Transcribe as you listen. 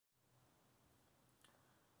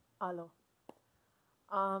Alo.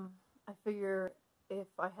 I figure if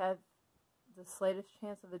I had the slightest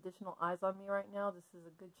chance of additional eyes on me right now, this is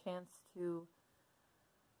a good chance to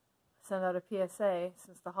send out a PSA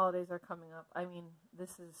since the holidays are coming up. I mean,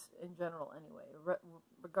 this is in general anyway,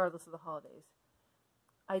 regardless of the holidays.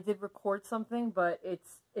 I did record something, but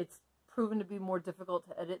it's proven to be more difficult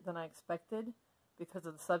to edit than I expected because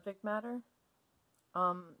of the subject matter.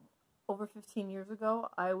 Over 15 years ago,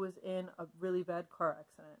 I was in a really bad car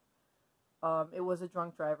accident. It was a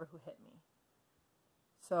drunk driver who hit me.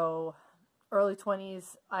 So, early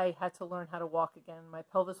 20s, I had to learn how to walk again. My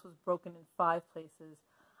pelvis was broken in 5 places.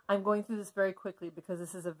 I'm going through this very quickly because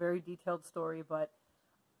this is a very detailed story, but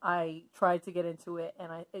I tried to get into it,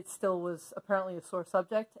 and it still was apparently a sore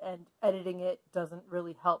subject, and editing it doesn't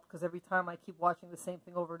really help because every time I keep watching the same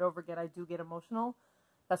thing over and over again, I do get emotional.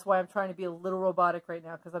 That's why I'm trying to be a little robotic right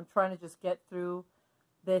now, because I'm trying to just get through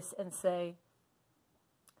this and say,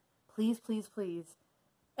 please, please, please,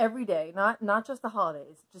 every day, not just the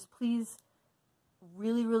holidays, just please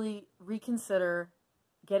really, really reconsider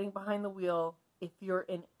getting behind the wheel if you're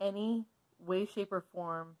in any way, shape, or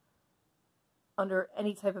form under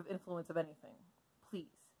any type of influence of anything. Please.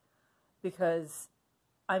 Because,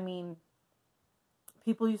 I mean,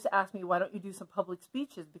 people used to ask me, why don't you do some public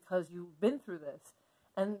speeches because you've been through this?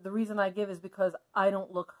 And the reason I give is because I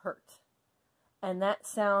don't look hurt. And that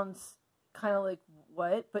sounds kind of like,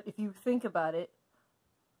 what? But if you think about it,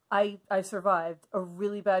 I survived a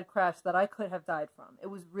really bad crash that I could have died from. It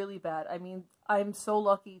was really bad. I mean, I'm so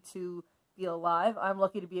lucky to be alive. I'm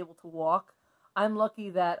lucky to be able to walk. I'm lucky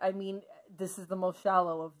that, I mean, this is the most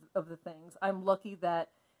shallow of the things. I'm lucky that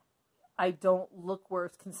I don't look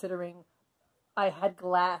worse considering I had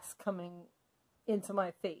glass coming into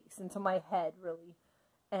my face, into my head, really.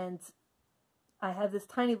 And I had this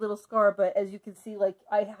tiny little scar, but as you can see, like,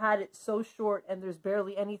 I had it so short and there's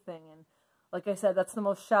barely anything. And like I said, that's the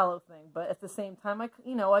most shallow thing. But at the same time, I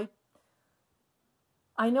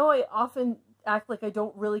know I often act like I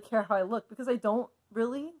don't really care how I look because I don't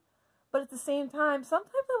really. But at the same time,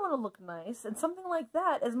 sometimes I want to look nice and something like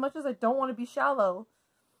that, as much as I don't want to be shallow.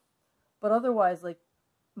 But otherwise, like,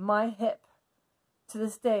 my hip to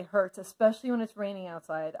this day hurts, especially when it's raining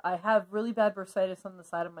outside. I have really bad bursitis on the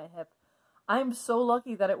side of my hip. I'm so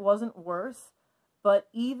lucky that it wasn't worse. But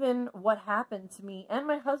even what happened to me and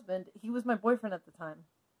my husband, he was my boyfriend at the time.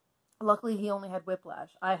 Luckily, he only had whiplash.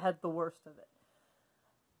 I had the worst of it.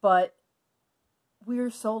 But we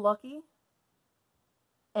were so lucky.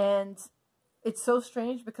 And it's so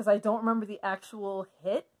strange because I don't remember the actual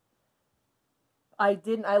hit.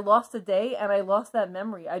 I lost a day and I lost that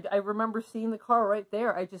memory. I remember seeing the car right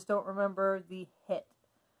there. I just don't remember the hit.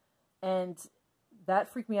 And that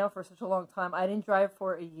freaked me out for such a long time. I didn't drive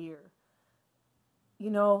for a year. You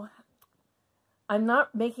know, I'm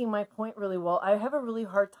not making my point really well. I have a really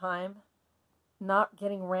hard time not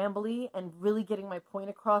getting rambly and really getting my point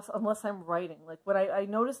across unless I'm writing. Like, when I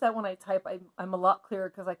notice that when I type, I'm a lot clearer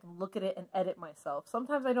because I can look at it and edit myself.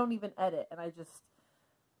 Sometimes I don't even edit, and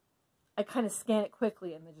I kind of scan it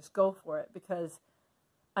quickly and then just go for it because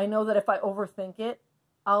I know that if I overthink it,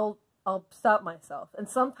 I'll stop myself. And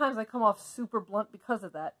sometimes I come off super blunt because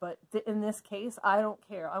of that, but in this case, I don't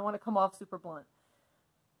care. I want to come off super blunt.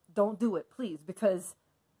 Don't do it, please, because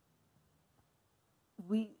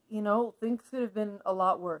things could have been a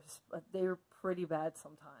lot worse, but they're pretty bad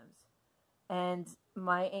sometimes. And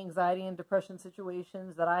my anxiety and depression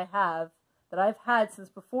situations that I've had since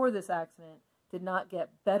before this accident did not get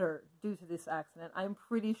better due to this accident. I'm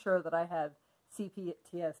pretty sure that I have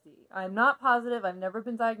CPTSD. I'm not positive. I've never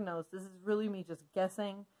been diagnosed. This is really me just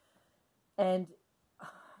guessing. And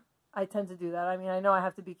I tend to do that. I mean, I know I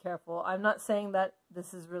have to be careful. I'm not saying that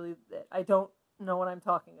this is really it. I don't know what I'm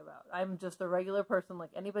talking about. I'm just a regular person like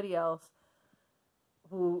anybody else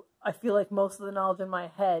who I feel like most of the knowledge in my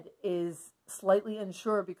head is slightly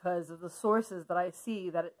unsure because of the sources that I see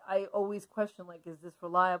that I always question, like, is this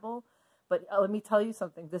reliable? But let me tell you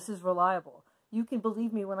something. This is reliable. You can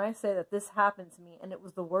believe me when I say that this happened to me and it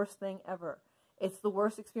was the worst thing ever. It's the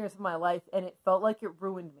worst experience of my life and it felt like it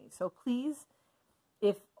ruined me. So please,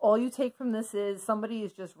 if all you take from this is somebody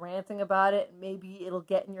is just ranting about it, maybe it'll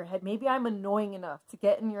get in your head. Maybe I'm annoying enough to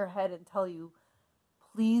get in your head and tell you,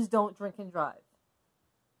 please don't drink and drive.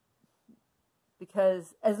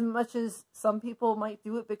 Because as much as some people might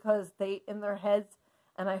do it because they, in their heads,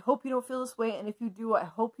 and I hope you don't feel this way, and if you do, I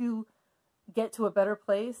hope you get to a better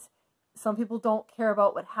place. Some people don't care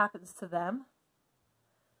about what happens to them.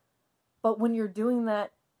 But when you're doing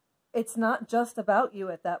that, it's not just about you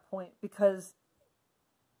at that point because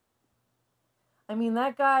I mean,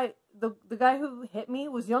 that guy, the guy who hit me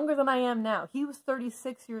was younger than I am now. He was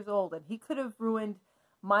 36 years old, and he could have ruined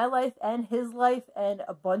my life and his life and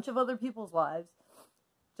a bunch of other people's lives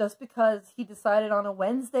just because he decided on a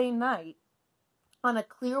Wednesday night, on a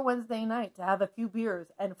clear Wednesday night, to have a few beers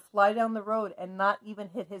and fly down the road and not even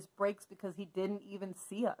hit his brakes because he didn't even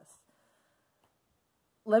see us.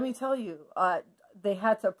 Let me tell you, they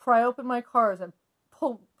had to pry open my cars and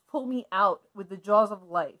pull me out with the jaws of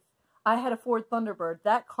life. I had a Ford Thunderbird.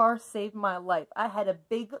 That car saved my life. I had a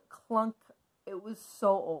big clunk. It was so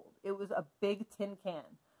old. It was a big tin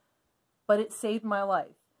can. But it saved my life.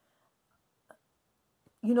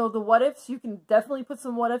 You know, the what ifs, you can definitely put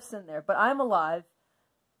some what ifs in there. But I'm alive.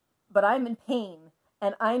 But I'm in pain.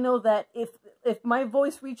 And I know that if my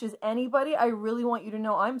voice reaches anybody, I really want you to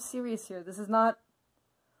know I'm serious here. This is not...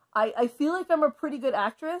 I feel like I'm a pretty good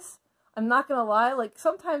actress. I'm not going to lie. Like,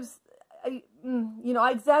 sometimes... I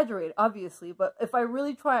exaggerate, obviously, but if I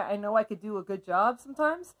really try, I know I could do a good job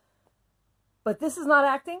sometimes. But this is not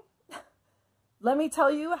acting. Let me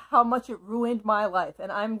tell you how much it ruined my life.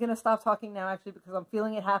 And I'm going to stop talking now, actually, because I'm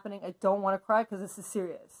feeling it happening. I don't want to cry because this is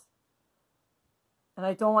serious. And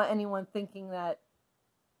I don't want anyone thinking that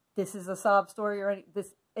this is a sob story or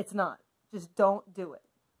it's not. Just don't do it.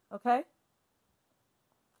 Okay?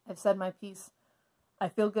 I've said my piece. I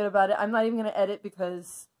feel good about it. I'm not even going to edit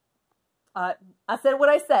because... I said what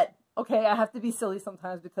I said. Okay, I have to be silly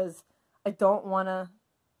sometimes because I don't want to...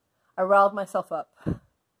 I riled myself up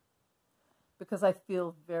because I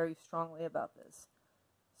feel very strongly about this.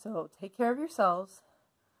 So take care of yourselves.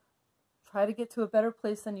 Try to get to a better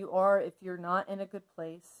place than you are if you're not in a good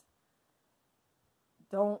place.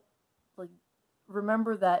 Don't,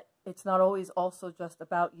 remember that it's not always also just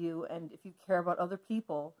about you. And if you care about other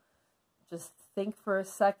people, just think for a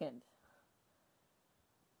second.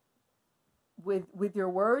 With your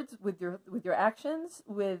words, with your actions,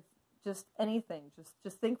 with just anything.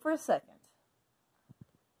 Just think for a second.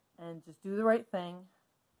 And just do the right thing.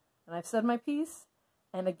 And I've said my piece.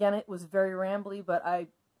 And again, it was very rambly, but I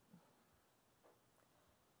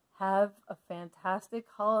have a fantastic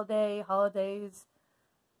holidays,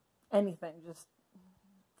 anything. Just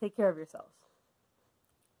take care of yourselves.